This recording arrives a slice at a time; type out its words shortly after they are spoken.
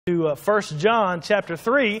To 1 John chapter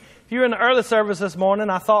 3. If you were in the early service this morning,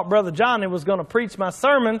 I thought Brother Johnny was going to preach my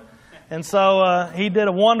sermon. And so he did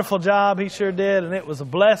a wonderful job. He sure did. And it was a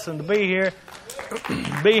blessing to be here.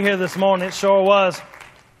 This morning. It sure was.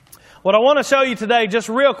 What I want to show you today, just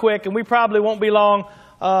real quick, and we probably won't be long.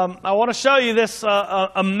 I want to show you this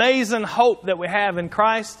amazing hope that we have in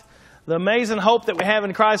Christ. The amazing hope that we have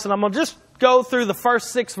in Christ. And I'm going to just go through the first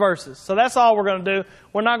 6 verses. So that's all we're going to do.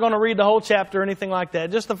 We're not going to read the whole chapter or anything like that.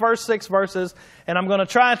 Just the first 6 verses. And I'm going to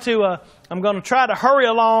try to hurry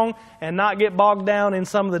along and not get bogged down in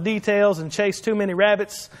some of the details and chase too many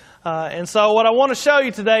rabbits. And so what I want to show you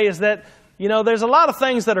today is that, you know, there's a lot of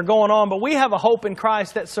things that are going on, but we have a hope in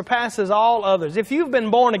Christ that surpasses all others. If you've been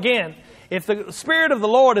born again, if the Spirit of the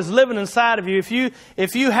Lord is living inside of you,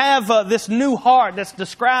 if you have this new heart that's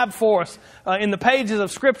described for us in the pages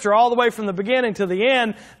of Scripture all the way from the beginning to the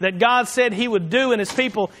end that God said He would do in His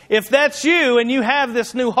people, if that's you and you have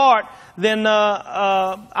this new heart, then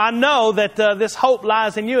I know that this hope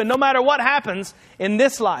lies in you. And no matter what happens in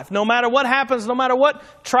this life, no matter what happens, no matter what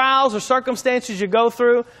trials or circumstances you go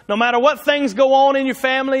through, no matter what things go on in your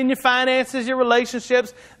family, in your finances, your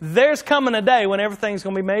relationships, there's coming a day when everything's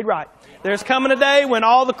going to be made right. There's coming a day when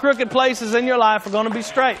all the crooked places in your life are going to be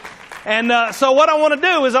straight. And so what I want to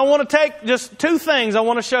do is I want to take just 2 things I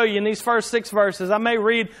want to show you in these first 6 verses. I may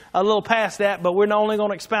read a little past that, but we're only going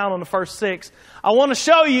to expound on the first 6. I want to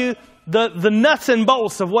show you the nuts and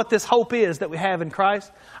bolts of what this hope is that we have in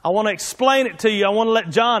Christ. I want to explain it to you. I want to let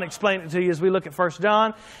John explain it to you as we look at 1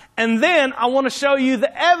 John. And then I want to show you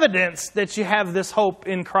the evidence that you have this hope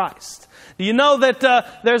in Christ. Do you know that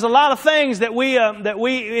there's a lot of things that we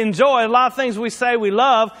enjoy, a lot of things we say we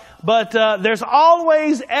love, but there's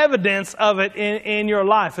always evidence of it in your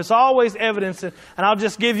life. It's always evidence, and I'll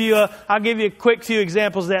just give you a quick few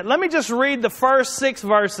examples of that. Let me just read the first 6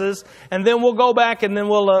 verses, and then we'll go back and then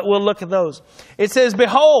we'll look at those. It says,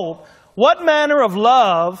 "Behold, what manner of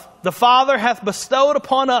love the Father hath bestowed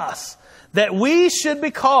upon us, that we should be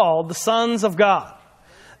called the sons of God.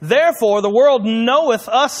 Therefore the world knoweth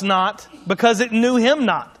us not, because it knew Him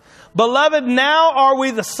not. Beloved, now are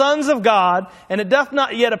we the sons of God, and it doth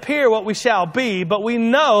not yet appear what we shall be, but we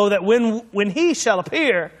know that when He shall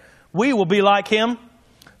appear, we will be like Him,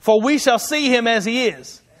 for we shall see Him as He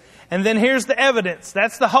is." And then here's the evidence.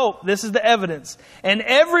 That's the hope. This is the evidence. "And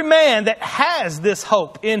every man that has this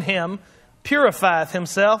hope in Him purifieth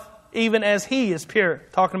himself, even as He is pure."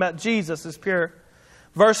 Talking about Jesus is pure.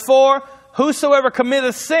 Verse 4, "Whosoever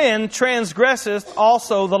committeth sin transgresseth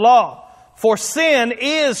also the law. For sin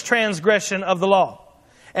is transgression of the law.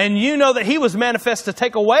 And you know that He was manifest to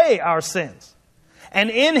take away our sins. And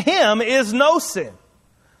in Him is no sin.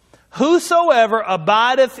 Whosoever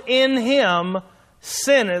abideth in Him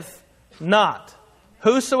sinneth not.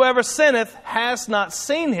 Whosoever sinneth has not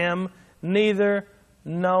seen Him, neither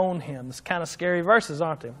known Him." It's kind of scary verses,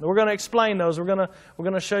 aren't they? We're going to explain those. We're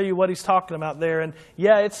going to show you what he's talking about there. And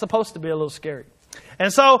yeah, it's supposed to be a little scary.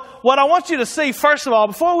 And so what I want you to see, first of all,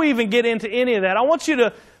 before we even get into any of that, I want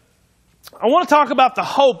to talk about the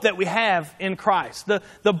hope that we have in Christ,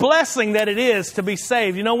 the blessing that it is to be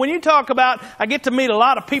saved. You know, when you talk about, I get to meet a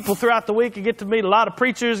lot of people throughout the week. I get to meet a lot of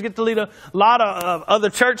preachers, get to meet a lot of other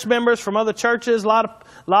church members from other churches, a lot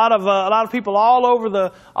of people all over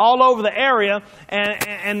the area.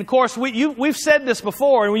 And of course, we've said this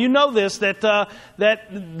before, and you know this, that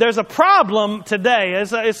there's a problem today.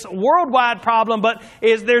 It's a worldwide problem, but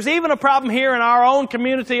there's even a problem here in our own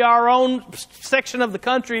community, our own section of the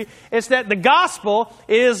country. It's that the gospel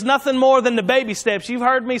is nothing more than the baby steps. You've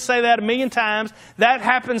heard me say that a million times. That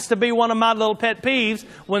happens to be one of my little pet peeves,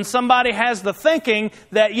 when somebody has the thinking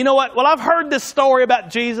that, you know what, well, I've heard this story about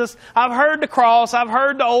Jesus. I've heard the cross. I've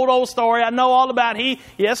heard the old story. I know all about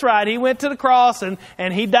yes, right, He went to the cross and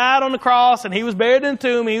He died on the cross and He was buried in the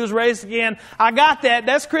tomb. He was raised again. I got that.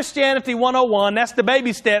 That's Christianity 101. That's the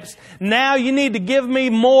baby steps. Now you need to give me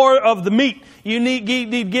more of the meat. You need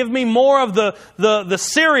to give me more of the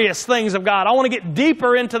serious things of God. I want to get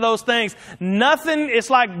deeper into those things. Nothing, it's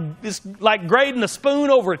like grating a spoon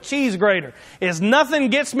over a cheese grater. Nothing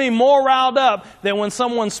gets me more riled up than when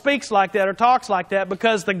someone speaks like that or talks like that,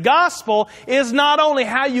 because the gospel is not only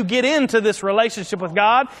how you get into this relationship with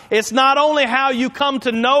God. It's not only how you come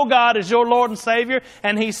to know God as your Lord and Savior,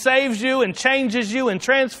 and He saves you and changes you and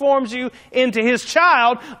transforms you into His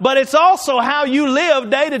child, but it's also how you live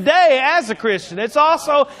day to day as a Christian. It's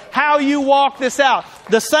also how you walk this out.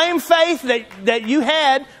 The same faith that you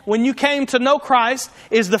had when you came to know Christ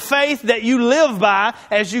is the faith that you live by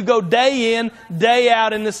as you go day in, day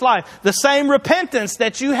out in this life. The same repentance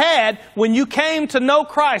that you had when you came to know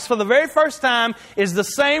Christ for the very first time is the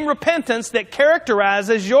same repentance that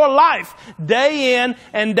characterizes your life day in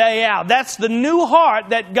and day out. That's the new heart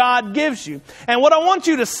that God gives you. And what I want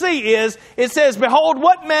you to see is, it says, behold,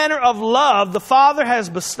 what manner of love the Father has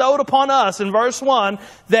bestowed upon us, in verse 1,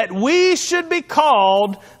 that we should be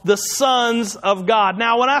called the sons of God.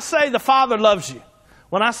 Now, when I say the Father loves you,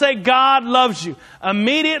 when I say God loves you,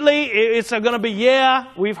 immediately it's going to be,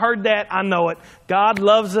 yeah, we've heard that. I know it. God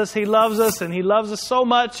loves us. He loves us, and He loves us so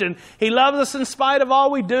much, and He loves us in spite of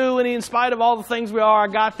all we do, and in spite of all the things we are. I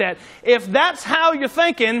got that. If that's how you're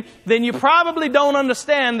thinking, then you probably don't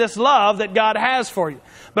understand this love that God has for you.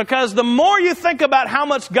 Because the more you think about how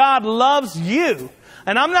much God loves you,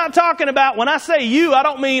 and I'm not talking about, when I say you, I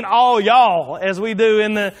don't mean all y'all as we do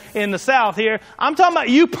in the South here. I'm talking about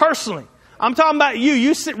you personally. I'm talking about you.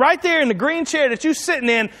 You sit right there in the green chair that you're sitting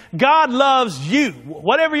in. God loves you.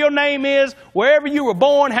 Whatever your name is, wherever you were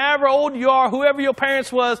born, however old you are, whoever your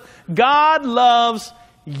parents was, God loves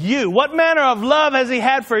you. What manner of love has He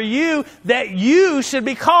had for you that you should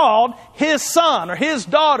be called His son or His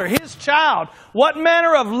daughter, His child? What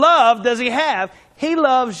manner of love does He have? He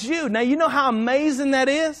loves you. Now, you know how amazing that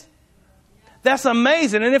is? That's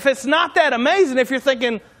amazing. And if it's not that amazing, if you're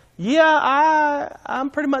thinking, yeah, I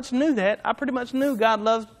pretty much knew that. I pretty much knew God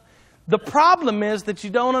loves. The problem is that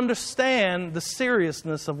you don't understand the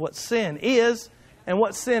seriousness of what sin is and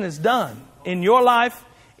what sin has done in your life,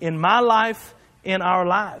 in my life, in our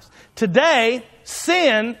lives. Today,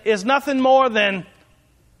 sin is nothing more than,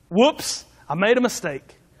 whoops, I made a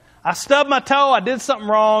mistake. I stubbed my toe. I did something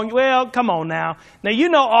wrong. Well, come on now. Now, you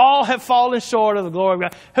know all have fallen short of the glory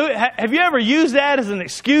of God. Have you ever used that as an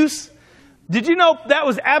excuse? Did you know that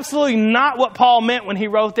was absolutely not what Paul meant when he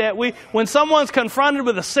wrote that? When someone's confronted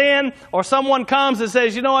with a sin, or someone comes and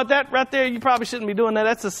says, you know what, that right there, you probably shouldn't be doing that.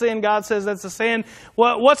 That's a sin. God says that's a sin.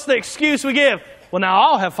 Well, what's the excuse we give? Well, now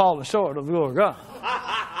all have fallen short of the glory of God.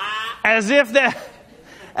 As if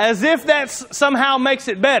that somehow makes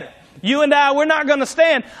it better. You and I, we're not going to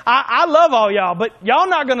stand. I love all y'all, but y'all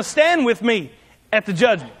not going to stand with me at the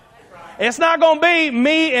judgment. It's not going to be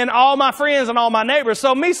me and all my friends and all my neighbors.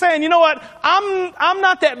 So me saying, you know what, I'm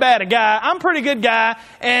not that bad a guy. I'm a pretty good guy.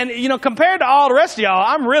 And, you know, compared to all the rest of y'all,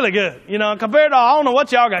 I'm really good. You know, compared to, I don't know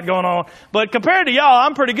what y'all got going on, but compared to y'all,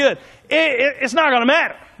 I'm pretty good. It's not going to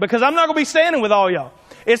matter, because I'm not going to be standing with all y'all.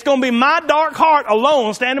 It's going to be my dark heart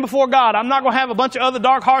alone standing before God. I'm not going to have a bunch of other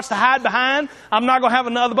dark hearts to hide behind. I'm not going to have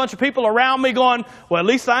another bunch of people around me going, well, at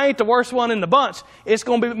least I ain't the worst one in the bunch. It's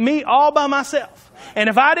going to be me all by myself. And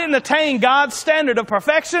if I didn't attain God's standard of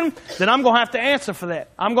perfection, then I'm going to have to answer for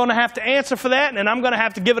that. I'm going to have to answer for that, and I'm going to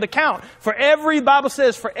have to give an account for every, Bible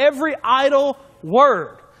says, for every idle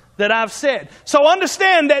word that I've said. So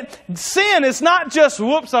understand that sin is not just,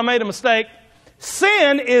 whoops, I made a mistake.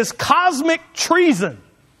 Sin is cosmic treason.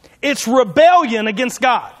 It's rebellion against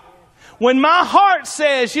God. When my heart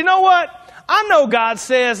says, you know what? I know God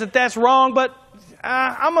says that that's wrong, but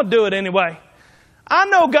I'm going to do it anyway. I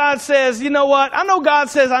know God says, you know what? I know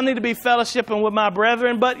God says I need to be fellowshipping with my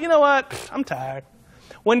brethren, but you know what? I'm tired.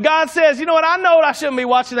 When God says, you know what? I know I shouldn't be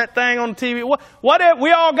watching that thing on the TV. Whatever,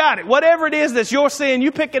 we all got it. Whatever it is that's your sin,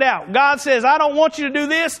 you pick it out. God says, I don't want you to do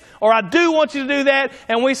this, or I do want you to do that.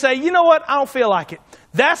 And we say, you know what? I don't feel like it.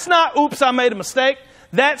 That's not, oops, I made a mistake.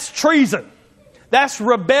 That's treason. That's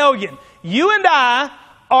rebellion. You and I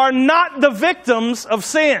are not the victims of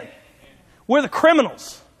sin. We're the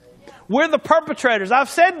criminals. We're the perpetrators. I've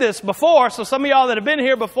said this before, so some of y'all that have been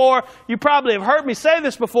here before, you probably have heard me say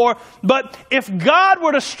this before, but if God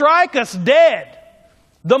were to strike us dead,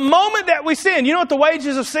 the moment that we sin, you know what the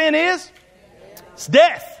wages of sin is? It's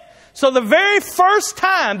death. So the very first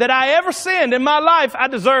time that I ever sinned in my life, I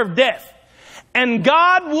deserved death. And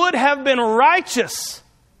God would have been righteous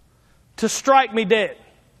to strike me dead.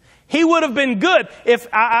 He would have been good if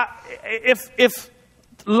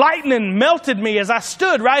lightning melted me as I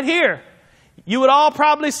stood right here. You would all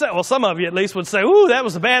probably say, well, some of you at least would say, ooh, that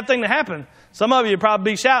was a bad thing to happen. Some of you would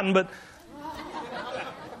probably be shouting, but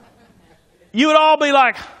you would all be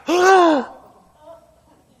like, oh.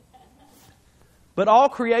 But all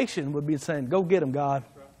creation would be saying, go get him, God.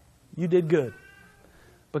 You did good.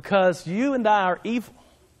 Because you and I are evil.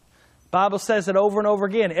 The Bible says it over and over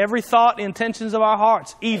again. Every thought, intentions of our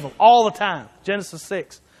hearts, evil, all the time. Genesis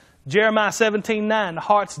 6. Jeremiah 17:9, the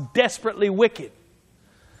heart's desperately wicked.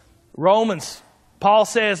 Romans, Paul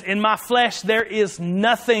says, in my flesh there is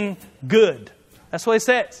nothing good. That's what he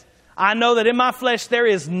says. I know that in my flesh there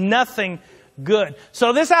is nothing good.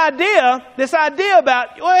 So this idea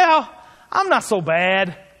about, well, I'm not so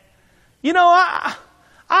bad. You know,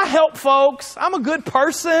 I help folks. I'm a good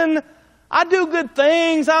person. I do good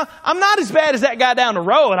things. I'm not as bad as that guy down the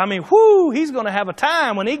road. I mean, he's going to have a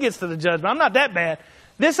time when he gets to the judgment. I'm not that bad.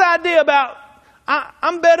 This idea about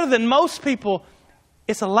I'm better than most people,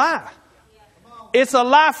 it's a lie. It's a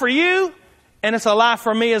lie for you, and it's a lie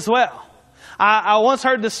for me as well. I once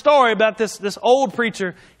heard this story about this old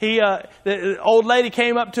preacher. The old lady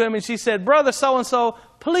came up to him and she said, "Brother so-and-so,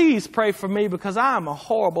 please pray for me because I am a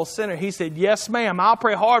horrible sinner." He said, "Yes, ma'am, I'll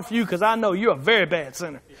pray hard for you because I know you're a very bad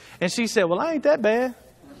sinner." And she said, "Well, I ain't that bad."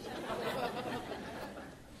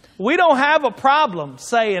 We don't have a problem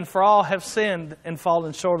saying, "For all have sinned and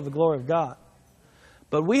fallen short of the glory of God."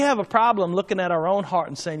 But we have a problem looking at our own heart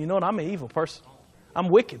and saying, "You know what, I'm an evil person. I'm a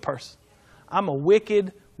wicked person. I'm a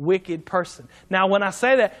wicked person." Now, when I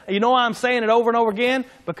say that, you know why I'm saying it over and over again?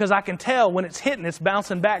 Because I can tell when it's hitting, it's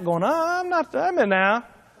bouncing back going, I'm in now.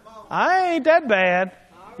 I ain't that bad.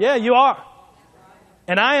 Yeah, you are.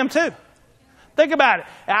 And I am too. Think about it.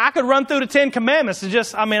 I could run through the 10 Commandments.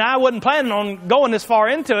 I wasn't planning on going this far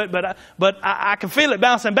into it, but I can feel it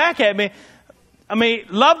bouncing back at me.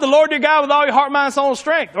 Love the Lord your God with all your heart, mind, soul, and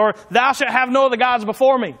strength. Or thou shalt have no other gods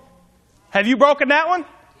before me. Have you broken that one?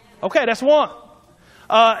 Okay, that's one.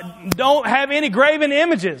 Don't have any graven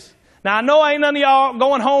images. Now, I know ain't none of y'all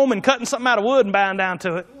going home and cutting something out of wood and bowing down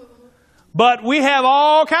to it. But we have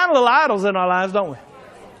all kind of little idols in our lives, don't we?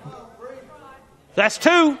 That's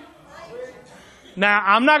 2. Now,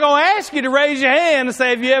 I'm not going to ask you to raise your hand and say,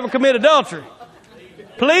 "Have you ever committed adultery?"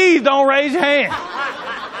 Please don't raise your hand.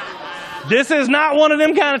 This is not one of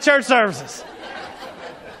them kind of church services.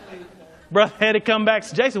 Brother had to come back and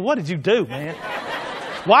say, "Jason, what did you do, man?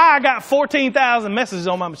 Why I got 14,000 messages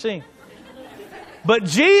on my machine?" But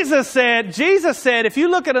Jesus said, if you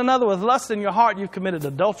look at another with lust in your heart, you've committed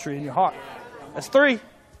adultery in your heart. That's 3.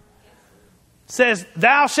 Says,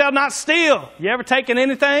 "Thou shalt not steal." You ever taken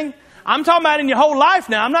anything? I'm talking about in your whole life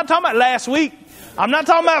now. I'm not talking about last week. I'm not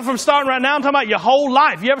talking about from starting right now. I'm talking about your whole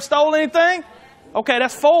life. You ever stole anything? Okay,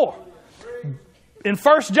 that's 4. In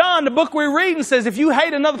 1 John, the book we're reading says, if you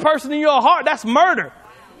hate another person in your heart, that's murder.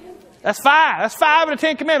 That's 5. That's 5 of the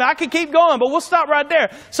 10 Commandments. I could keep going, but we'll stop right there.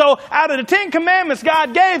 So out of the 10 Commandments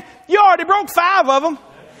God gave, you already broke 5 of them.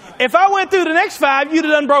 If I went through the next 5, you'd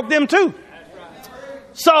have done broke them too.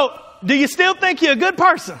 So do you still think you're a good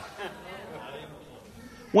person?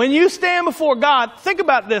 When you stand before God, think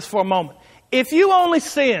about this for a moment. If you only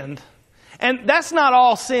sinned, and that's not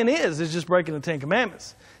all sin is just breaking the 10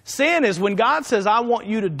 Commandments. Sin is when God says, "I want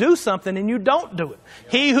you to do something," and you don't do it.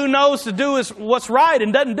 He who knows to do is what's right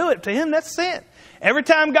and doesn't do it, to him that's sin. Every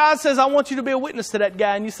time God says, "I want you to be a witness to that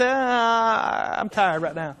guy," and you say, "I'm tired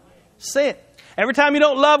right now," sin. Every time you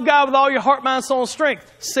don't love God with all your heart, mind, soul, and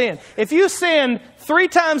strength, sin. If you sinned 3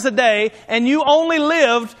 times a day and you only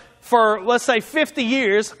lived for, let's say, 50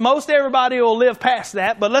 years, most everybody will live past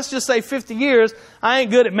that, but let's just say 50 years. I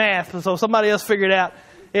ain't good at math, so somebody else figure it out.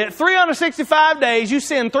 365 days, you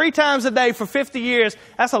sin 3 times a day for 50 years.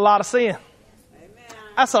 That's a lot of sin. Amen.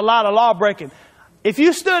 That's a lot of law breaking. If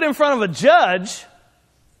you stood in front of a judge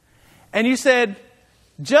and you said,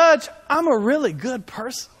 "Judge, I'm a really good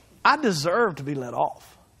person. I deserve to be let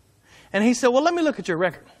off." And he said, "Well, let me look at your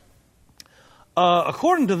record.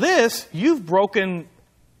 According to this, you've broken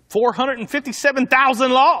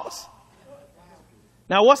 457,000 laws."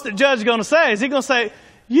 Now, what's the judge going to say? Is he going to say,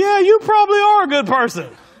 "Yeah, you probably are a good person"?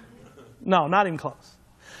 No, not even close.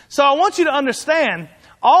 So I want you to understand,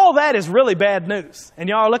 all that is really bad news. And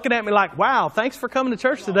y'all are looking at me like, "Wow, thanks for coming to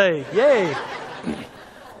church today. Yay."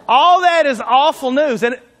 All that is awful news.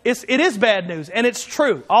 And it is bad news. And it's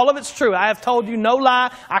true. All of it's true. I have told you no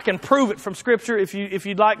lie. I can prove it from Scripture if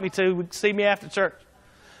you'd like me to. See me after church.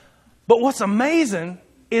 But what's amazing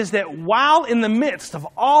is that while in the midst of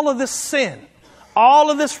all of this sin, all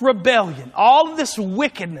of this rebellion, all of this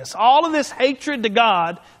wickedness, all of this hatred to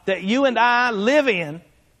God that you and I live in,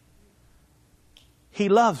 He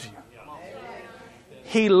loves you.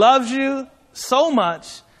 He loves you so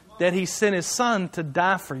much that He sent His Son to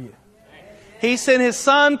die for you. He sent His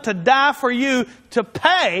Son to die for you to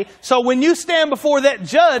pay. So when you stand before that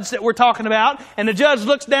judge that we're talking about, and the judge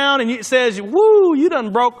looks down and it says, "Woo, you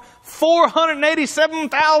done broke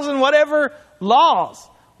 487,000 whatever laws."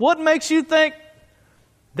 What makes you think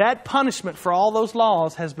that punishment for all those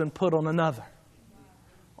laws has been put on another?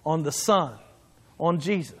 On the Son, on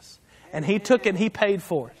Jesus. And He took it and He paid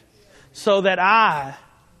for it. So that I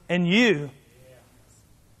and you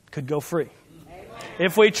could go free.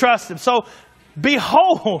 If we trust Him. So,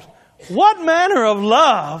 behold, what manner of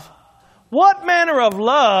love, What manner of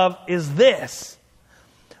love is this?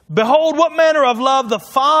 Behold, what manner of love the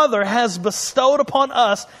Father has bestowed upon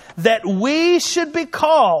us, that we should be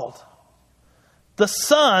called the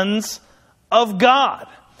sons of God.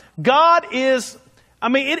 God is,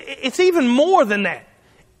 it's even more than that.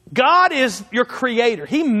 God is your creator.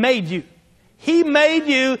 He made you. He made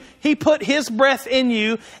you. He put His breath in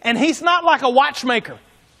you. And He's not like a watchmaker.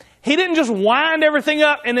 He didn't just wind everything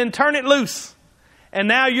up and then turn it loose. And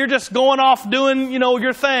now you're just going off doing,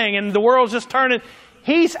 your thing and the world's just turning.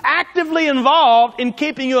 He's actively involved in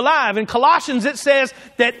keeping you alive. In Colossians it says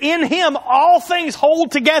that in Him all things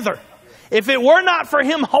hold together. If it were not for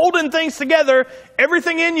Him holding things together,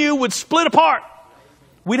 everything in you would split apart.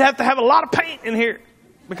 We'd have to have a lot of paint in here.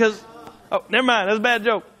 Because, never mind, that's a bad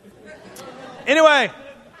joke. Anyway,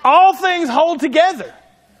 all things hold together.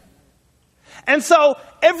 And so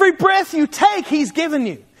every breath you take, He's given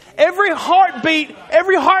you. Every heartbeat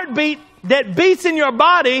that beats in your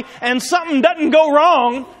body and something doesn't go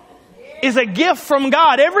wrong is a gift from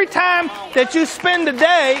God. Every time that you spend a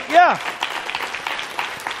day,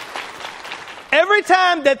 every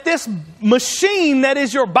time that this machine that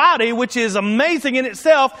is your body, which is amazing in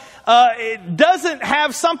itself, it doesn't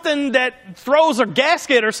have something that throws a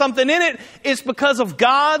gasket or something in it, it's because of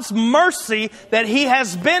God's mercy that He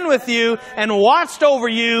has been with you and watched over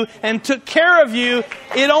you and took care of you.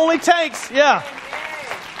 It only takes,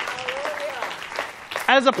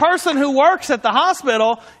 As a person who works at the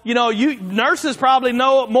hospital, you nurses probably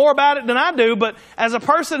know more about it than I do, but as a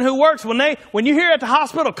person who works, when you hear at the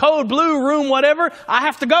hospital, code blue, room, whatever, I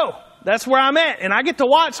have to go. That's where I'm at. And I get to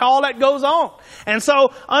watch all that goes on. And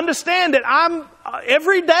so understand that I'm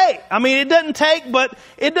every day. It doesn't take but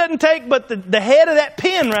the head of that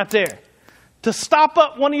pin right there to stop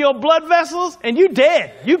up one of your blood vessels and you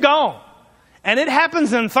dead. You gone. And it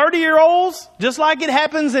happens in 30-year-olds just like it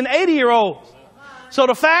happens in 80-year-olds. So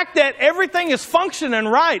the fact that everything is functioning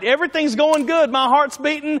right, everything's going good, my heart's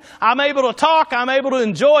beating, I'm able to talk, I'm able to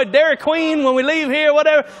enjoy Dairy Queen when we leave here,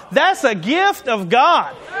 whatever, that's a gift of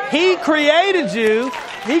God. He created you,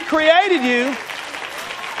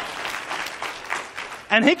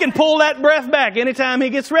 and He can pull that breath back anytime He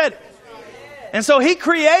gets ready. And so He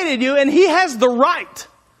created you, and He has the right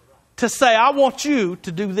to say, I want you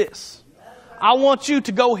to do this. I want you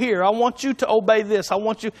to go here. I want you to obey this. I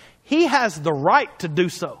want you... He has the right to do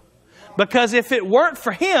so. Because if it weren't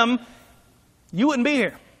for Him, you wouldn't be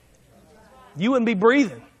here. You wouldn't be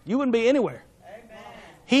breathing. You wouldn't be anywhere.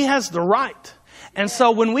 He has the right. And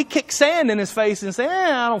so when we kick sand in His face and say,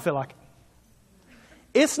 I don't feel like it.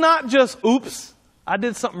 It's not just, oops, I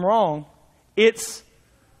did something wrong. It's,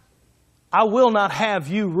 I will not have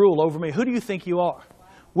you rule over me. Who do you think you are?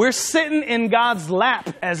 We're sitting in God's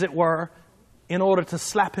lap, as it were, in order to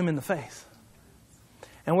slap Him in the face.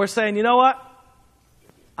 And we're saying, you know what?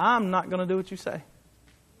 I'm not going to do what you say.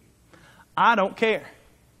 I don't care.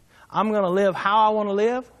 I'm going to live how I want to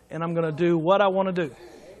live, and I'm going to do what I want to do.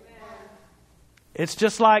 It's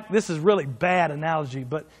just like, this is really bad analogy,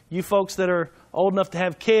 but you folks that are old enough to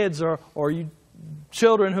have kids or you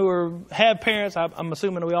children who have parents, I'm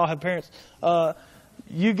assuming we all have parents, that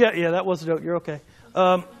was a joke, you're okay.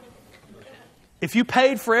 If you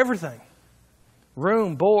paid for everything,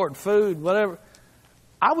 room, board, food, whatever,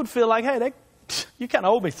 I would feel like, hey, you kind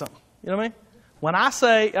of owe me something. You know what I mean? When I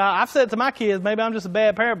say, I've said to my kids, maybe I'm just a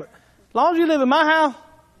bad parent, but as long as you live in my house,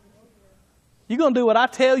 you're going to do what I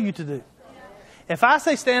tell you to do. If I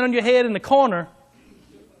say stand on your head in the corner,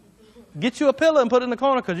 get you a pillow and put it in the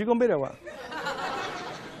corner because you're going to be there a while.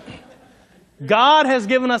 God has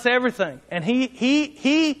given us everything, and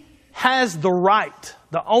He has the right,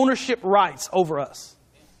 the ownership rights over us.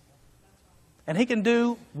 And He can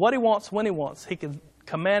do what He wants when He wants. He can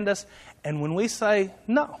command us. And when we say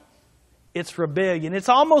no, it's rebellion. It's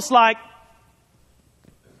almost like,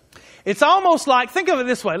 think of it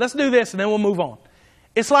this way. Let's do this and then we'll move on.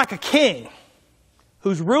 It's like a king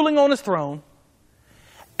who's ruling on his throne.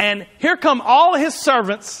 And here come all of his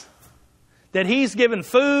servants that he's given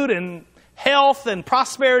food and health and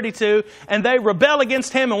prosperity to, and they rebel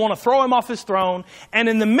against him and want to throw him off his throne. And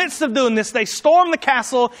in the midst of doing this, they storm the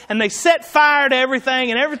castle and they set fire to everything,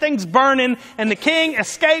 and everything's burning, and the king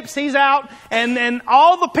escapes, he's out, and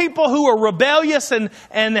all the people who are rebellious and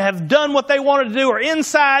have done what they wanted to do are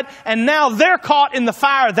inside, and now they're caught in the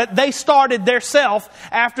fire that they started theirself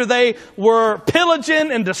after they were pillaging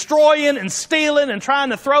and destroying and stealing and trying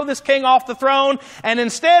to throw this king off the throne. And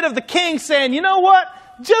instead of the king saying, you know what?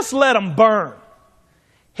 Just let them burn,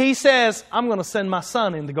 He says, I'm going to send my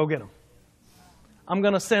son in to go get them. I'm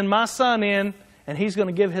going to send my son in, and He's going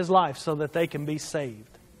to give His life so that they can be saved.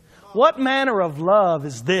 What manner of love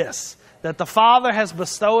is this? that the Father has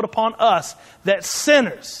bestowed upon us, that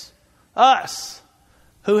sinners, us,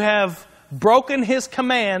 who have broken His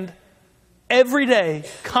command every day,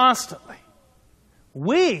 constantly,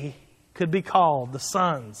 we could be called the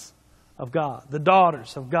sons of God, the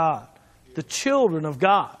daughters of God, the children of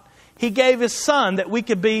God. He gave His Son that we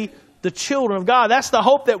could be the children of God. That's the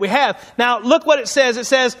hope that we have. Now, look what it says. It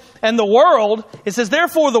says, and the world, it says,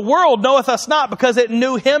 therefore the world knoweth us not because it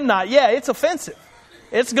knew Him not. Yeah, it's offensive.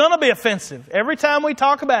 It's going to be offensive every time we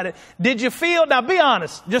talk about it. Did you feel, now be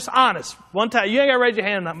honest, just honest. One time, you ain't got to raise your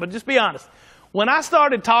hand or nothing, but just be honest. When I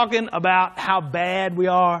started talking about how bad we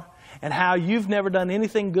are and how you've never done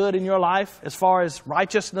anything good in your life as far as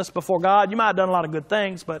righteousness before God, you might have done a lot of good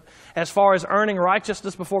things, but as far as earning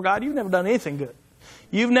righteousness before God, you've never done anything good.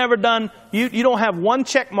 You've never done, you don't have one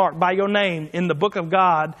check mark by your name in the book of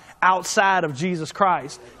God outside of Jesus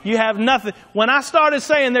Christ. You have nothing. When I started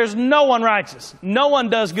saying there's no one righteous, no one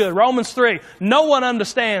does good, Romans 3, no one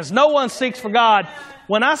understands, no one seeks for God.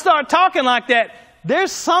 When I start talking like that,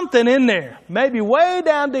 there's something in there, maybe way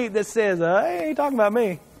down deep, that says, hey, ain't talking about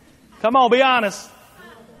me. Come on, be honest.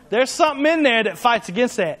 There's something in there that fights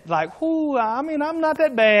against that. Like, I'm not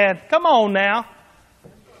that bad. Come on now.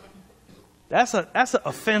 That's an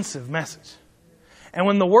offensive message. And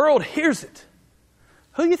when the world hears it,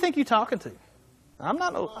 who do you think you're talking to? I'm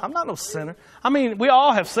not no sinner. I mean, we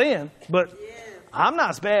all have sinned, but I'm not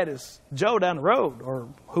as bad as Joe down the road or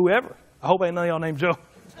whoever. I hope ain't none of y'all named Joe.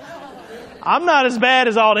 I'm not as bad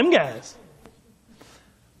as all them guys.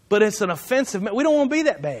 But it's an offensive. We don't want to be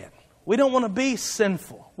that bad. We don't want to be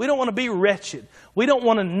sinful. We don't want to be wretched. We don't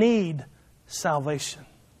want to need salvation.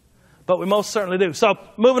 But we most certainly do. So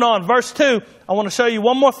moving on, verse 2, I want to show you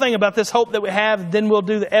one more thing about this hope that we have. Then we'll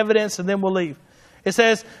do the evidence and then we'll leave. It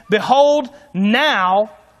says, behold,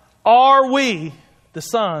 now are we the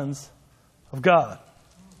sons of God.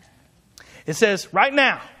 It says, right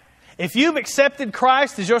now, if you've accepted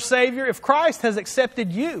Christ as your Savior, if Christ has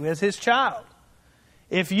accepted you as His child,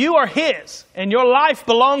 if you are His and your life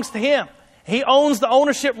belongs to Him, He owns the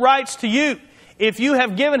ownership rights to you. If you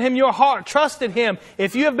have given Him your heart, trusted Him,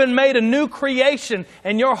 if you have been made a new creation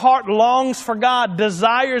and your heart longs for God,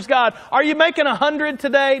 desires God, are you making 100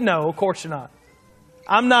 today? No, of course you're not.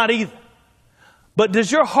 I'm not either. But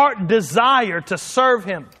does your heart desire to serve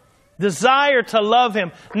Him? Desire to love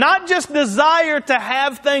Him? Not just desire to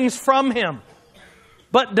have things from Him,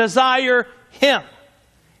 but desire Him.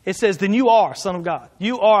 It says, then you are a son of God.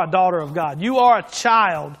 You are a daughter of God. You are a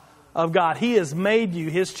child of God. He has made you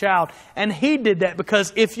His child. And He did that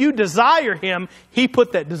because if you desire Him, He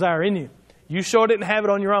put that desire in you. You sure didn't have it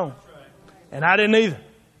on your own. And I didn't either.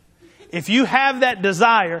 If you have that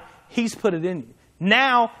desire, He's put it in you.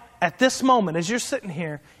 Now, at this moment, as you're sitting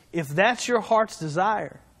here, if that's your heart's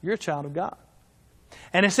desire, you're a child of God.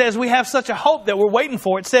 And it says we have such a hope that we're waiting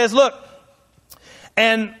for. It says, look,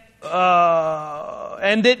 and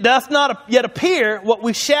it doth not yet appear what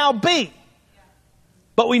we shall be.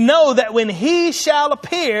 But we know that when He shall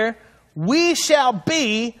appear, we shall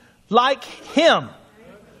be like Him.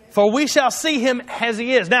 For we shall see Him as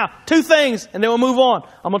He is. Now, two things, and then we'll move on.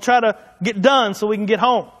 I'm going to try to get done so we can get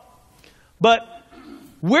home. But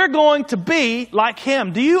we're going to be like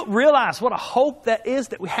Him. Do you realize what a hope that is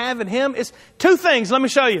that we have in Him? It's two things. Let me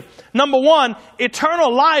show you. Number one,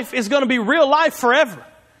 eternal life is going to be real life forever.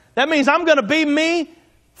 That means I'm going to be me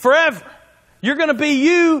forever. You're going to be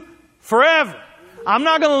you forever. I'm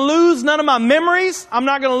not going to lose none of my memories. I'm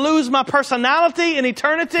not going to lose my personality in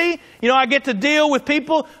eternity. You know, I get to deal with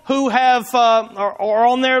people who have, are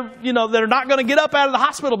on there, that are not going to get up out of the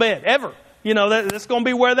hospital bed ever. That's going to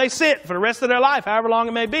be where they sit for the rest of their life, however long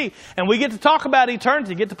it may be. And we get to talk about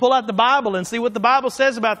eternity, get to pull out the Bible and see what the Bible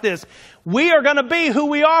says about this. We are going to be who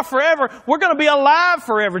we are forever. We're going to be alive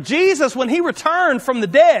forever. Jesus, when He returned from the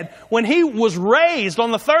dead, when He was raised on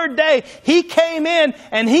the third day, He came in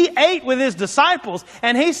and He ate with His disciples.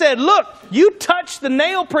 And He said, look, you touched the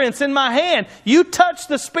nail prints in my hand. You touched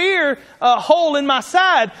the spear hole in my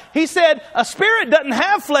side. He said, a spirit doesn't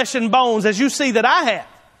have flesh and bones as you see that I have.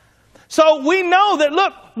 So we know that,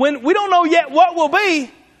 look, when we don't know yet what will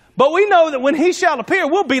be, but we know that when He shall appear,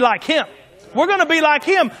 we'll be like Him. We're going to be like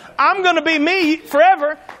Him. I'm going to be me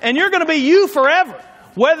forever, and you're going to be you forever.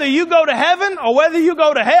 Whether you go to heaven or whether you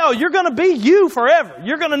go to hell, you're going to be you forever.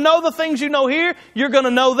 You're going to know the things you know here. You're going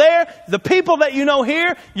to know there. The people that you know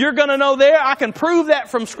here, you're going to know there. I can prove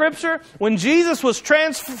that from Scripture. When Jesus was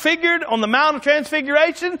transfigured on the Mount of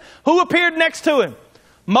Transfiguration, who appeared next to Him?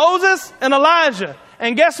 Moses and Elijah.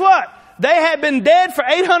 And guess what? They had been dead for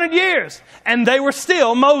 800 years, and they were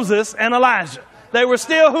still Moses and Elijah. They were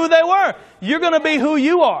still who they were. You're going to be who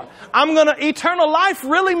you are. Eternal life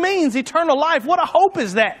really means eternal life. What a hope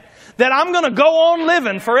is that? That I'm going to go on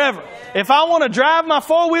living forever. If I want to drive my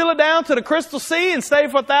four-wheeler down to the Crystal Sea and stay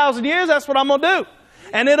for 1,000 years, that's what I'm going to do.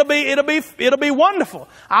 And it'll be wonderful.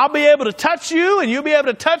 I'll be able to touch you and you'll be able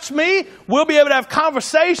to touch me. We'll be able to have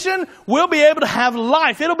conversation. We'll be able to have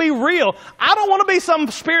life. It'll be real. I don't want to be some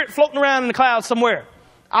spirit floating around in the clouds somewhere.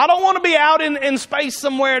 I don't want to be out in space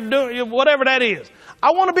somewhere doing whatever that is.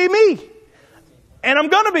 I want to be me. And I'm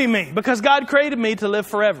going to be me because God created me to live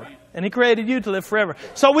forever. And He created you to live forever.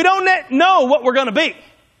 So we don't know what we're going to be.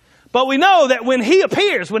 But we know that when He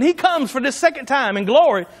appears, when He comes for this second time in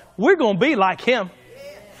glory, we're going to be like Him.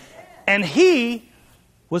 And He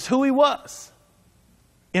was who He was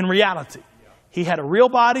in reality. He had a real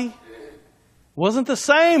body. Wasn't the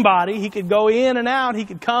same body. He could go in and out. He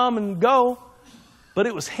could come and go. But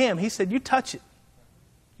it was Him. He said, you touch it.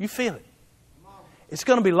 You feel it. It's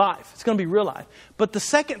going to be life. It's going to be real life. But the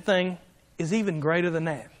second thing is even greater than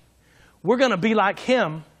that. We're going to be like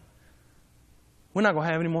Him. We're not going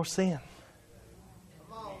to have any more sin.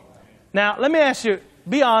 Now, let me ask you,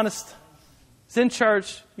 be honest. It's in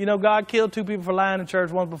church. You know, God killed 2 people for lying in church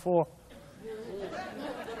once before.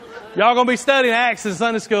 Y'all going to be studying Acts in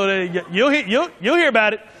Sunday school. You'll hear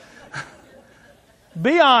about it.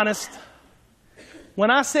 Be honest. When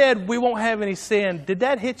I said we won't have any sin, did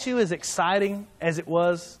that hit you as exciting as it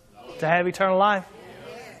was to have eternal life?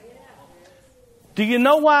 Do you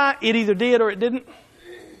know why it either did or it didn't?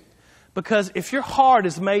 Because if your heart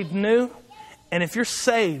is made new and if you're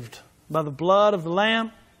saved by the blood of the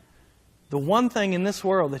Lamb, the one thing in this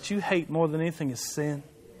world that you hate more than anything is sin.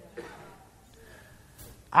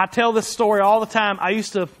 I tell this story all the time. I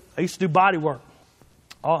used to do body work.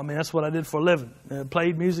 Oh, I mean, that's what I did for a living.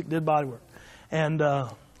 Played music, did body work. And I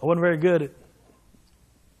wasn't very good at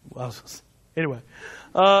it. Anyway.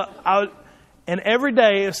 And every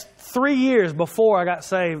day, it was 3 years before I got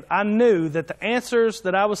saved, I knew that the answers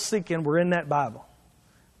that I was seeking were in that Bible.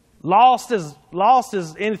 Lost as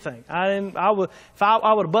anything. I would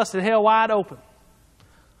have busted hell wide open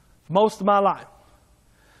most of my life.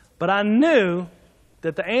 But I knew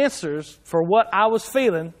that the answers for what I was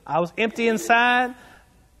feeling, I was empty inside.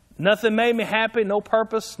 Nothing made me happy, no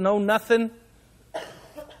purpose, no nothing.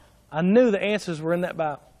 I knew the answers were in that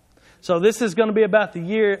Bible. So this is going to be about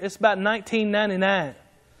it's about 1999.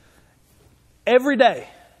 Every day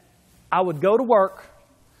I would go to work.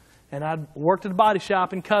 And I worked at a body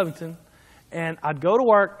shop in Covington. And I'd go to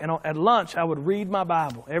work, and at lunch, I would read my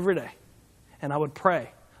Bible every day. And I would pray.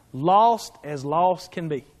 Lost as lost can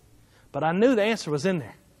be. But I knew the answer was in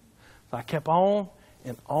there. So I kept on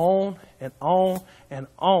and on and on and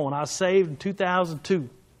on. I was saved in 2002,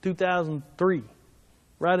 2003.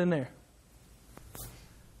 Right in there.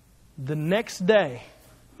 The next day.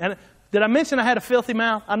 And did I mention I had a filthy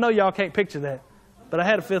mouth? I know y'all can't picture that. But I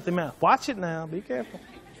had a filthy mouth. Watch it now. Be careful.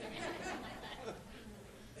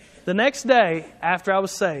 The next day, after I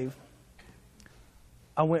was saved,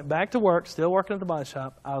 I went back to work, still working at the body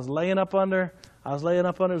shop. I was laying up under, it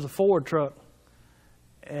was a Ford truck.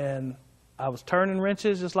 And I was turning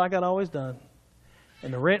wrenches just like I'd always done.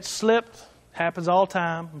 And the wrench slipped. Happens all the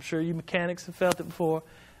time. I'm sure you mechanics have felt it before.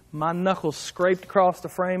 My knuckles scraped across the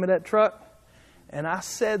frame of that truck. And I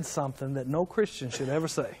said something that no Christian should ever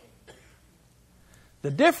say.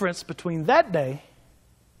 The difference between that day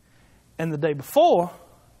and the day before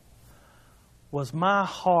was my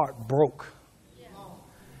heart broke.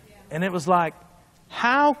 And it was like,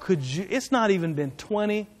 how could you? It's not even been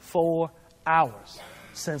 24 hours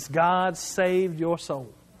since God saved your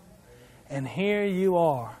soul. And here you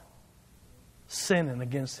are sinning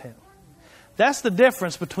against Him. That's the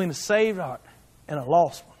difference between a saved heart and a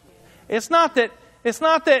lost one. It's not that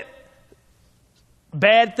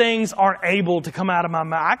bad things aren't able to come out of my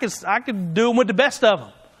mouth. I could do them with the best of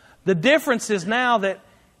them. The difference is now that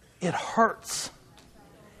it hurts.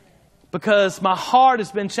 Because my heart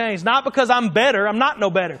has been changed. Not because I'm better. I'm not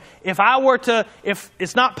no better. If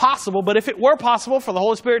it's not possible, but if it were possible for the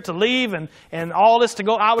Holy Spirit to leave and all this to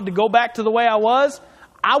go, I would go back to the way I was,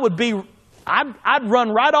 I'd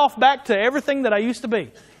run right off back to everything that I used to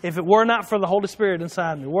be. If it were not for the Holy Spirit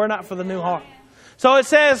inside me, were not for the new heart. So it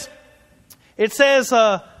says,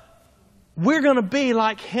 we're going to be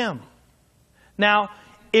like Him. Now,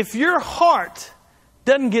 if your heart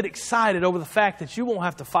doesn't get excited over the fact that you won't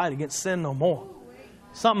have to fight against sin no more,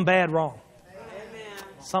 something bad wrong.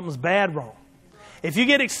 Something's bad wrong. If you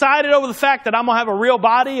get excited over the fact that I'm going to have a real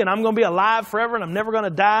body and I'm going to be alive forever and I'm never going to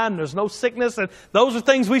die and there's no sickness, and those are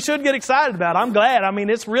things we should get excited about. I'm glad. I mean,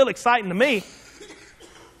 it's real exciting to me.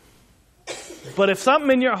 But if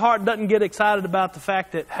something in your heart doesn't get excited about the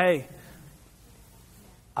fact that, hey,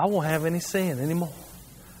 I won't have any sin anymore.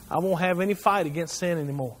 I won't have any fight against sin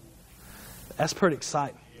anymore. That's pretty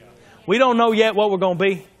exciting. We don't know yet what we're going to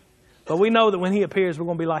be, but we know that when He appears, we're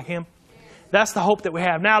going to be like Him. That's the hope that we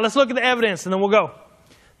have. Now, let's look at the evidence, and then we'll go.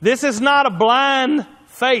 This is not a blind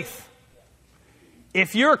faith.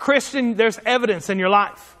 If you're a Christian, there's evidence in your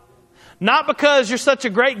life. Not because you're such a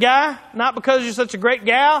great guy, not because you're such a great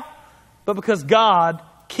gal, but because God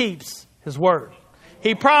keeps His word.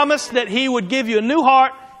 He promised that He would give you a new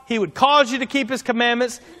heart. He would cause you to keep His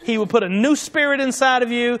commandments. He would put a new spirit inside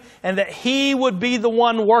of you, and that He would be the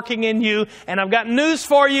one working in you. And I've got news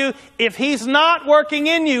for you. If He's not working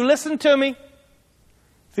in you, listen to me.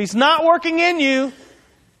 If He's not working in you,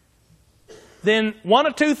 then one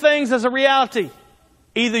of two things is a reality.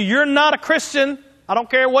 Either you're not a Christian, I don't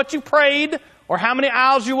care what you prayed, or how many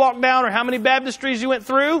aisles you walked down, or how many baptistries you went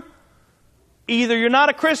through. Either you're not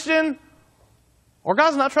a Christian, or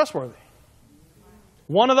God's not trustworthy.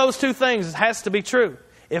 One of those two things has to be true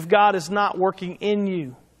if God is not working in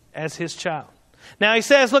you as His child. Now He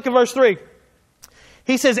says, look at verse 3.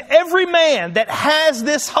 He says, every man that has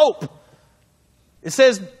this hope. It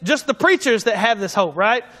says just the preachers that have this hope,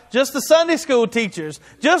 right? Just the Sunday school teachers.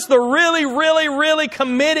 Just the really, really, really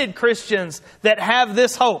committed Christians that have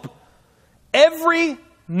this hope. Every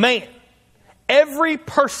man, every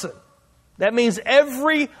person, that means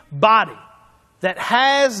everybody that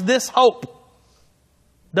has this hope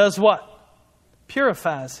does what?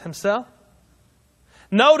 Purifies himself.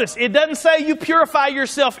 Notice, it doesn't say you purify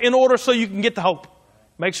yourself in order so you can get the hope.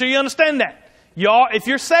 Make sure you understand that. If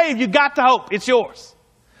you're saved, you got the hope. It's yours.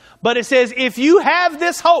 But it says, if you have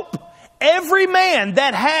this hope, every man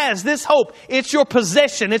that has this hope, it's your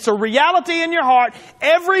possession. It's a reality in your heart.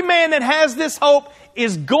 Every man that has this hope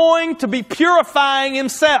is going to be purifying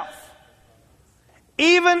himself.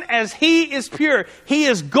 Even as he is pure, he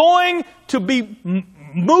is going to be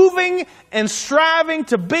moving and striving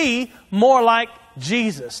to be more like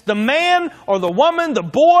Jesus. The man or the woman, the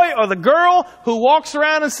boy or the girl who walks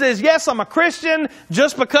around and says, yes, I'm a Christian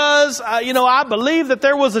just because, I believe that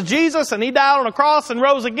there was a Jesus and He died on a cross and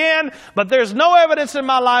rose again, but there's no evidence in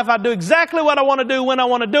my life. I do exactly what I want to do when I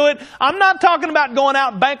want to do it. I'm not talking about going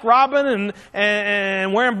out bank robbing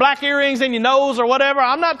and wearing black earrings in your nose or whatever.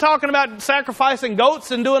 I'm not talking about sacrificing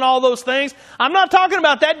goats and doing all those things. I'm not talking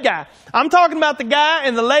about that guy. I'm talking about the guy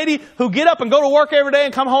and the lady who get up and go to work every day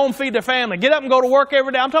and come home and feed their family. Get up and go to work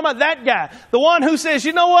every day. I'm talking about that guy. The one who says,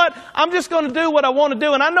 you know what? I'm just going to do what I want to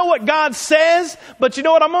do. And I know what God says, but you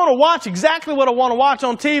know what? I'm going to watch exactly what I want to watch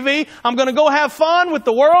on TV. I'm going to go have fun with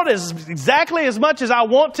the world exactly as much as I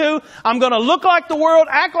want to. I'm going to look like the world,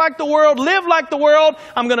 act like the world, live like the world.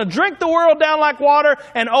 I'm going to drink the world down like water.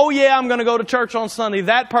 And oh yeah, I'm going to go to church on Sunday.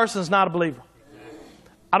 That person's not a believer.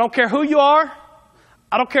 I don't care who you are.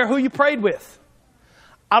 I don't care who you prayed with.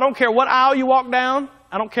 I don't care what aisle you walk down.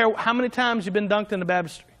 I don't care how many times you've been dunked in the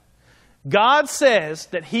baptistry. God says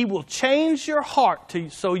that He will change your heart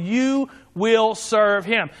so you will serve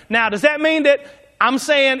Him. Now, does that mean that I'm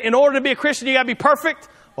saying in order to be a Christian, you got to be perfect?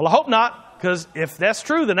 Well, I hope not, because if that's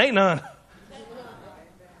true, then ain't none.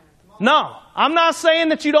 No, I'm not saying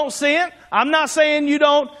that you don't sin. I'm not saying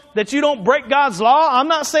that you don't break God's law. I'm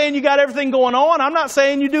not saying you got everything going on. I'm not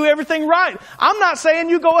saying you do everything right. I'm not saying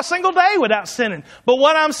you go a single day without sinning. But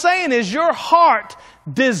what I'm saying is your heart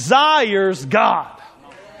desires God.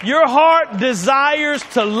 Your heart desires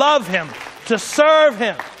to love Him, to serve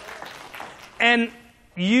Him. And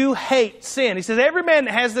you hate sin. He says every man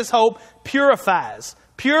that has this hope purifies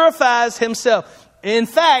himself. In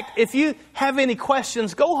fact, if you have any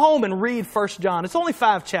questions, go home and read 1 John. It's only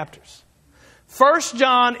 5 chapters. 1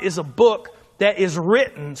 John is a book that is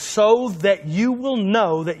written so that you will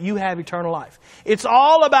know that you have eternal life. It's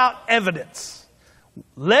all about evidence.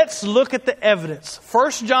 Let's look at the evidence.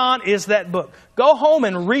 1 John is that book. Go home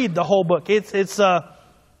and read the whole book. It's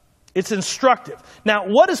instructive. Now,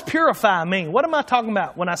 what does purify mean? What am I talking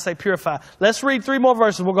about when I say purify? Let's read 3 more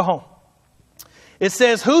verses. We'll go home. It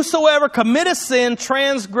says, whosoever committeth sin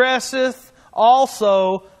transgresseth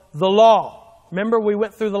also the law. Remember we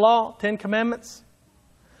went through the law, 10 commandments?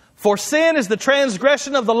 For sin is the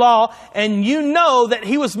transgression of the law, and you know that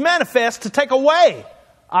He was manifest to take away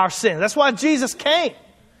our sin. That's why Jesus came.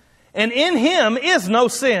 And in Him is no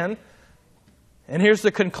sin. And here's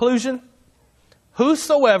the conclusion.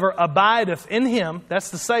 Whosoever abideth in Him,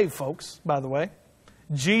 that's the saved folks, by the way.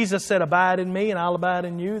 Jesus said, abide in me and I'll abide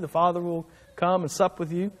in you. The Father will come and sup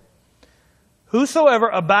with you. Whosoever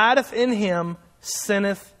abideth in Him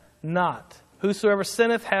sinneth not. Whosoever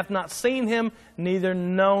sinneth hath not seen Him, neither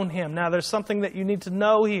known Him. Now there's something that you need to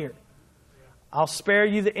know here. I'll spare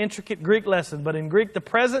you the intricate Greek lesson, but in Greek, the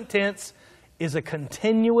present tense is a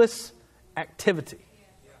continuous activity.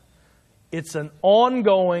 It's an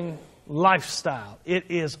ongoing lifestyle. It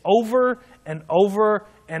is over and over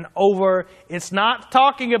and over. It's not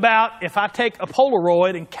talking about if I take a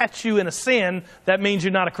Polaroid and catch you in a sin, that means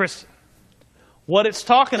you're not a Christian. What it's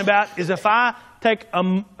talking about is if I take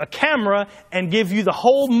a camera and give you the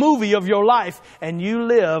whole movie of your life and you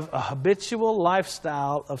live a habitual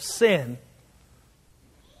lifestyle of sin,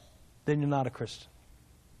 then you're not a Christian.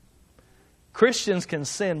 Christians can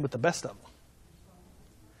sin with the best of them.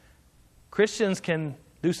 Christians can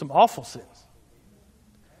do some awful sins.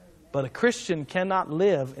 But a Christian cannot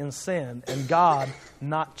live in sin and God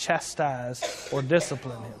not chastise or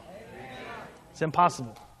discipline him. It's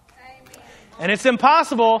impossible. And it's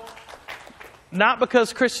impossible not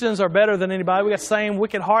because Christians are better than anybody. We got the same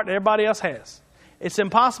wicked heart that everybody else has. It's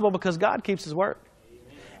impossible because God keeps His word.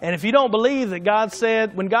 And if you don't believe that God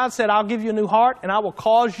said, when God said, I'll give you a new heart and I will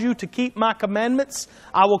cause you to keep my commandments,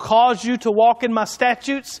 I will cause you to walk in my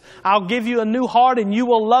statutes, I'll give you a new heart and you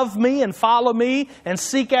will love me and follow me and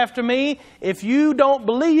seek after me. If you don't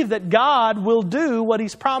believe that God will do what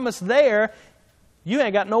He's promised there, you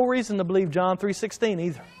ain't got no reason to believe John 3:16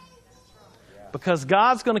 either. Because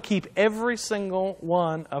God's going to keep every single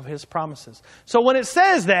one of His promises. So when it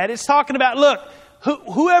says that, it's talking about, look,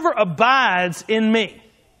 whoever abides in me,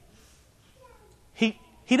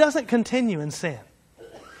 he doesn't continue in sin.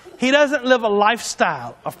 He doesn't live a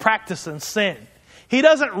lifestyle of practicing sin. He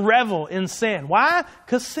doesn't revel in sin. Why?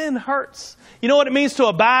 Because sin hurts. You know what it means to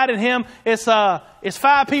abide in Him? It's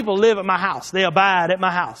 5 people live at my house. They abide at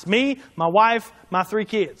my house. Me, my wife, my 3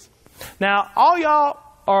 kids. Now, all y'all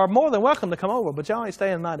are more than welcome to come over, but y'all ain't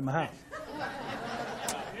staying the night at my house.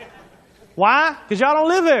 Why? Because y'all don't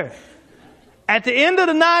live there. At the end of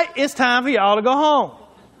the night, it's time for y'all to go home.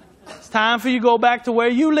 It's time for you to go back to where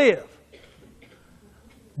you live.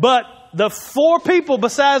 But the 4 people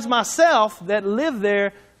besides myself that live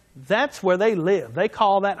there, that's where they live. They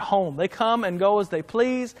call that home. They come and go as they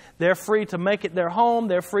please. They're free to make it their home.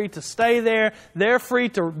 They're free to stay there. They're free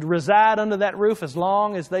to reside under that roof as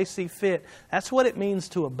long as they see fit. That's what it means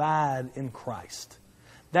to abide in Christ.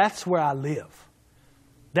 That's where I live.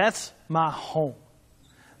 That's my home.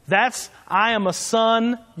 I am a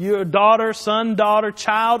son, you're a daughter, son, daughter,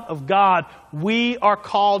 child of God. We are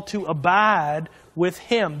called to abide with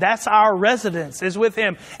Him. That's our residence, is with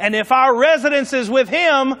Him. And if our residence is with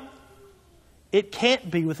Him, it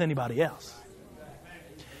can't be with anybody else.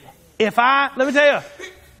 Let me tell you,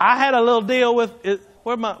 I had a little deal with,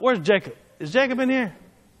 where's Jacob? Is Jacob in here?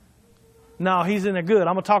 No, he's in there good.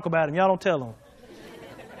 I'm going to talk about him. Y'all don't tell him.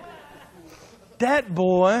 That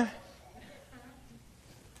boy,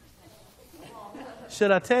 should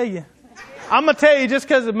I tell you? I'm going to tell you just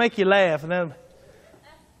because it'll make you laugh. And then,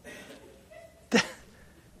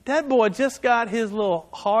 that boy just got his little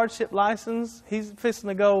hardship license. He's fixing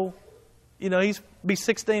to go, he's be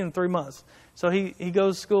 16 in 3 months. So he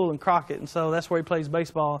goes to school in Crockett, and so that's where he plays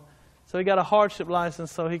baseball. So he got a hardship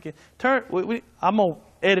license so he can turn. I'm going to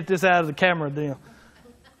edit this out of the camera deal.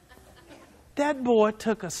 That boy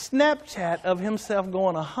took a Snapchat of himself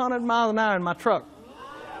going 100 miles an hour in my truck.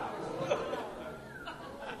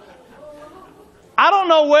 I don't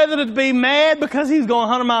know whether to be mad because he's going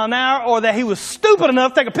 100 miles an hour or that he was stupid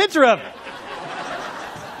enough to take a picture of it.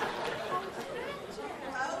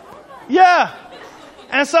 Yeah.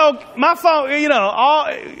 And so my phone,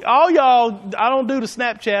 all y'all, I don't do the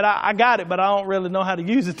Snapchat. I got it, but I don't really know how to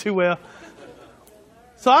use it too well.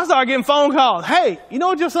 So I started getting phone calls. Hey, you know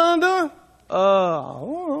what your son doing? I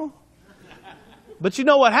don't know. But you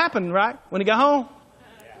know what happened, right? When he got home?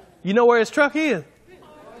 You know where his truck is?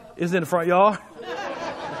 It's in the front yard.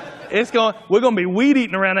 We're going to be weed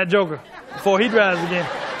eating around that joker before he drives again.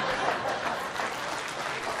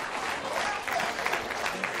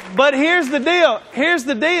 But here's the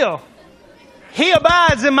deal. He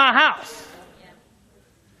abides in my house.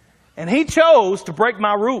 And he chose to break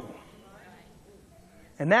my rule.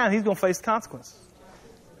 And now he's going to face consequences.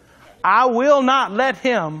 I will not let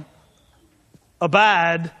him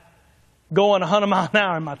abide going 100 miles an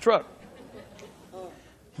hour in my truck.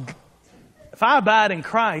 If I abide in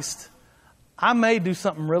Christ, I may do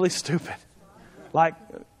something really stupid like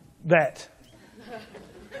that.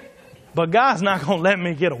 But God's not going to let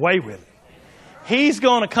me get away with it. He's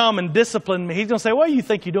going to come and discipline me. He's going to say, what do you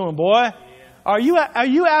think you're doing, boy? Are you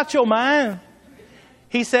out your mind?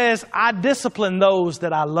 He says, I discipline those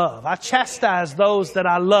that I love. I chastise those that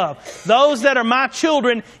I love. Those that are my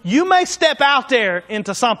children, you may step out there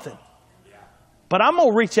into something. But I'm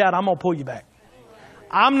going to reach out. I'm going to pull you back.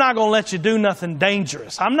 I'm not going to let you do nothing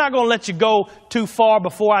dangerous. I'm not going to let you go too far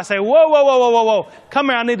before I say, whoa, whoa, whoa, whoa, whoa, whoa. Come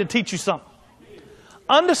here, I need to teach you something.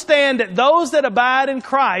 Understand that those that abide in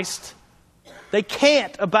Christ, they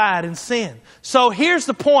can't abide in sin. So here's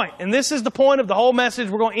the point, and this is the point of the whole message.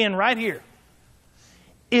 We're going to end right here.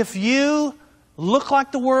 If you look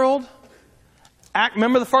like the world,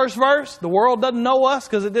 remember the first verse? The world doesn't know us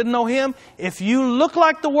because it didn't know Him. If you look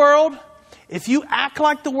like the world, if you act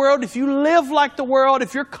like the world, if you live like the world,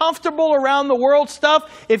 if you're comfortable around the world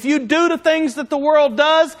stuff, if you do the things that the world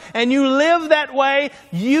does and you live that way,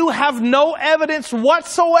 you have no evidence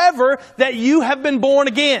whatsoever that you have been born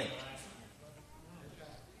again.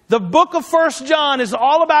 The book of 1 John is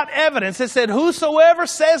all about evidence. It said, whosoever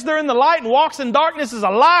says they're in the light and walks in darkness is a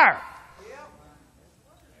liar.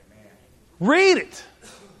 Read it.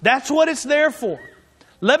 That's what it's there for.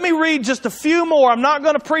 Let me read just a few more. I'm not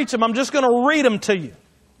going to preach them. I'm just going to read them to you.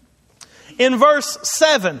 In verse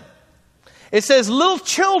 7, it says, little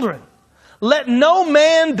children, let no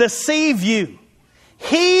man deceive you.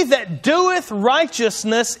 He that doeth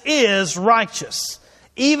righteousness is righteous,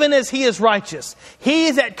 even as he is righteous.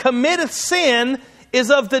 He that committeth sin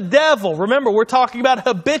is of the devil. Remember, we're talking about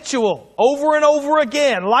habitual, over and over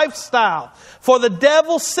again, lifestyle. For the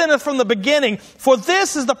devil sinneth from the beginning. For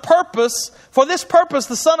this purpose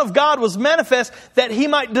the Son of God was manifest, that He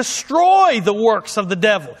might destroy the works of the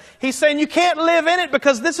devil. He's saying you can't live in it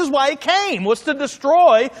because this is why He came, was to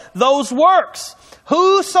destroy those works.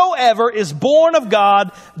 Whosoever is born of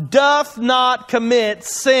God doth not commit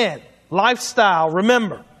sin. Lifestyle,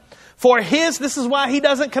 remember. This is why He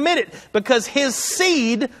doesn't commit it, because His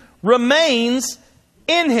seed remains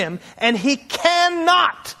in him and he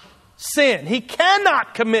cannot sin. He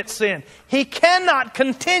cannot commit sin. He cannot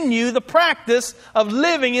continue the practice of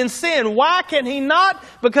living in sin. Why can he not?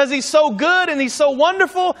 Because he's so good and he's so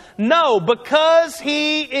wonderful? No, because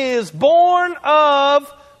he is born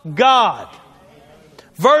of God.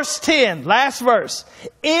 Verse 10, last verse.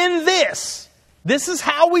 In this is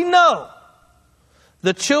how we know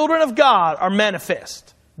the children of God are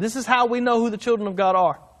manifest. This is how we know who the children of God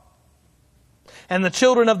are. And the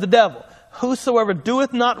children of the devil. Whosoever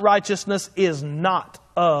doeth not righteousness is not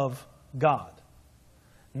of God.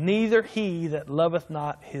 Neither he that loveth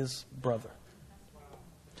not his brother.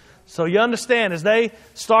 So you understand, as they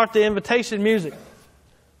start the invitation music,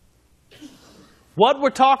 what we're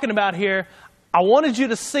talking about here, I wanted you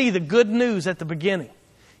to see the good news at the beginning.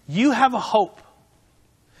 You have a hope.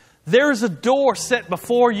 There is a door set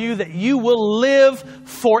before you that you will live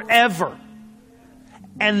forever.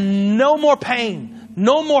 And no more pain,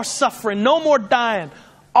 no more suffering, no more dying.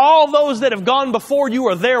 All those that have gone before you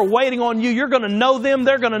are there waiting on you. You're going to know them.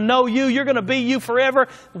 They're going to know you. You're going to be you forever.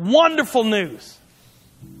 Wonderful news.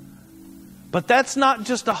 But that's not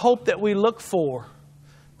just a hope that we look for.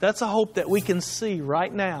 That's a hope that we can see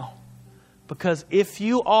right now. Because if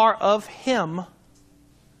you are of Him,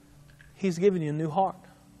 He's given you a new heart.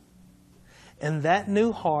 And that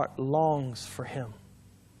new heart longs for Him.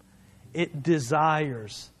 It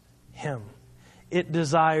desires Him. It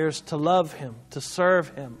desires to love Him, to serve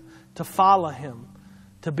Him, to follow Him,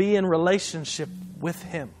 to be in relationship with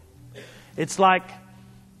Him. It's like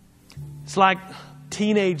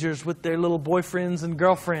teenagers with their little boyfriends and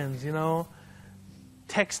girlfriends, you know,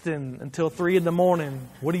 texting until 3 a.m.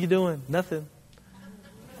 What are you doing? Nothing.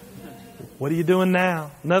 What are you doing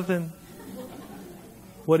now? Nothing.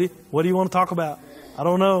 What do you want to talk about? I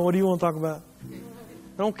don't know. What do you want to talk about?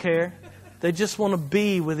 I don't care. They just want to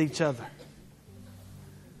be with each other.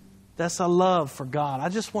 That's a love for God. I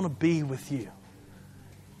just want to be with you.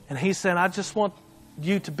 And He said, I just want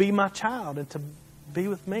you to be my child and to be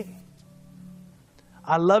with me.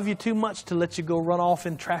 I love you too much to let you go run off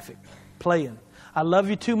in traffic playing. I love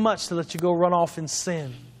you too much to let you go run off in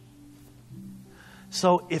sin.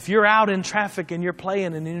 So if you're out in traffic and you're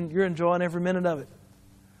playing and you're enjoying every minute of it,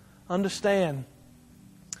 understand,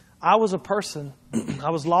 I was a person, I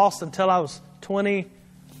was lost until I was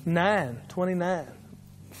 29,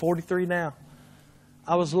 43 now.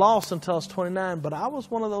 I was lost until I was 29, but I was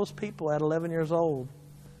one of those people at 11 years old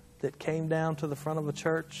that came down to the front of a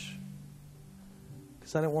church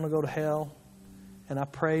because I didn't want to go to hell. And I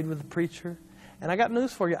prayed with the preacher. And I got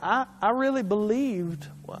news for you. I really believed,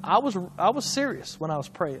 I was serious when I was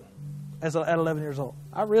praying at 11 years old.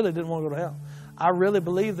 I really didn't want to go to hell. I really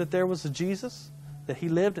believed that there was a Jesus, that He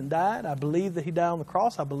lived and died. I believed that He died on the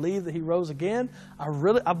cross. I believed that He rose again.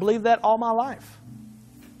 I believed that all my life.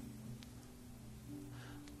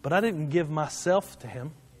 But I didn't give myself to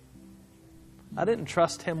Him. I didn't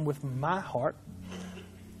trust Him with my heart.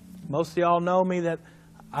 Most of y'all know me that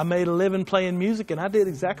I made a living playing music, and I did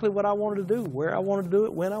exactly what I wanted to do, where I wanted to do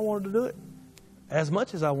it, when I wanted to do it, as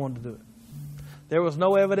much as I wanted to do it. There was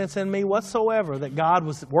no evidence in me whatsoever that God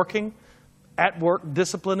was working, at work,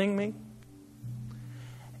 disciplining me.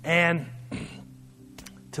 And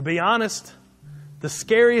to be honest, the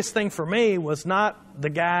scariest thing for me was not the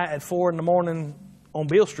guy at 4 in the morning on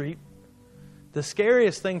Beale Street. The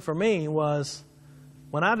scariest thing for me was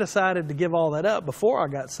when I decided to give all that up before I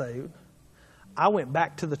got saved, I went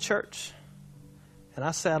back to the church and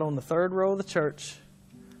I sat on the third row of the church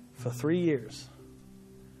for 3 years.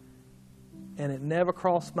 And it never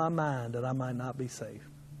crossed my mind that I might not be saved.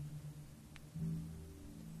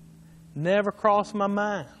 Never crossed my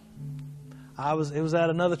mind. It was at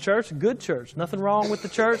another church, a good church. Nothing wrong with the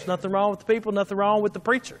church, nothing wrong with the people, nothing wrong with the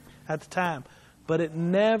preacher at the time. But it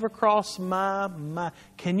never crossed my mind.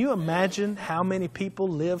 Can you imagine how many people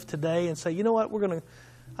live today and say, you know what,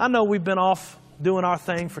 I know we've been off doing our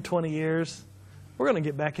thing for 20 years. We're going to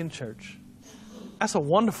get back in church. That's a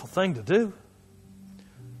wonderful thing to do.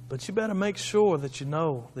 But you better make sure that you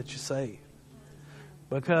know that you're saved.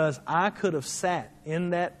 Because I could have sat in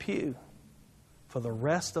that pew for the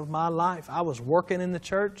rest of my life. I was working in the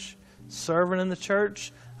church, serving in the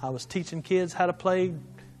church. I was teaching kids how to play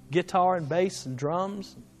guitar and bass and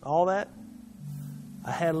drums, all that.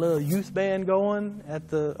 I had a little youth band going at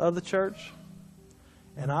the other church.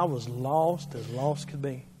 And I was lost as lost could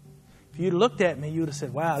be. If you looked at me, you would have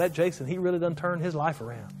said, wow, that Jason, he really done turned his life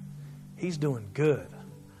around. He's doing good.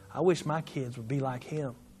 I wish my kids would be like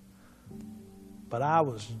him. But I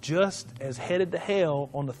was just as headed to hell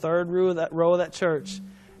on the third row of that church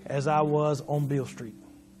as I was on Beale Street.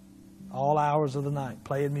 All hours of the night,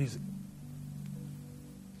 playing music.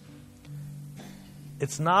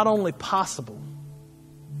 It's not only possible,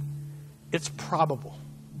 it's probable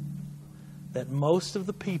that most of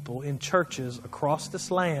the people in churches across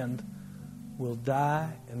this land will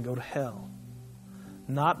die and go to hell.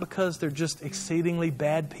 Not because they're just exceedingly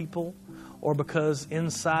bad people, or because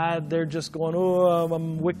inside they're just going, oh,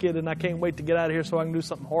 I'm wicked and I can't wait to get out of here so I can do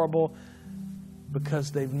something horrible.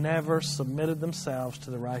 Because they've never submitted themselves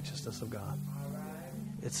to the righteousness of God.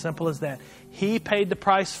 It's simple as that. He paid the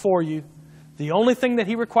price for you. The only thing that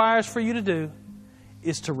He requires for you to do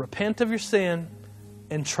is to repent of your sin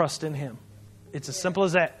and trust in Him. It's as simple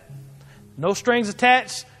as that. No strings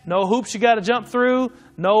attached, no hoops you got to jump through,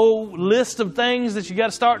 no list of things that you got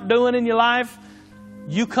to start doing in your life.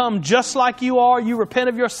 You come just like you are. You repent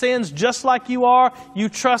of your sins just like you are. You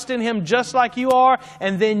trust in Him just like you are.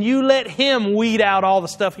 And then you let Him weed out all the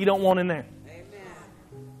stuff you don't want in there.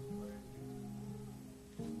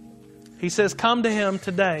 He says, come to Him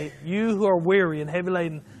today, you who are weary and heavy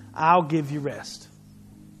laden, I'll give you rest.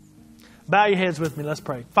 Bow your heads with me. Let's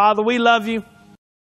pray. Father, we love You.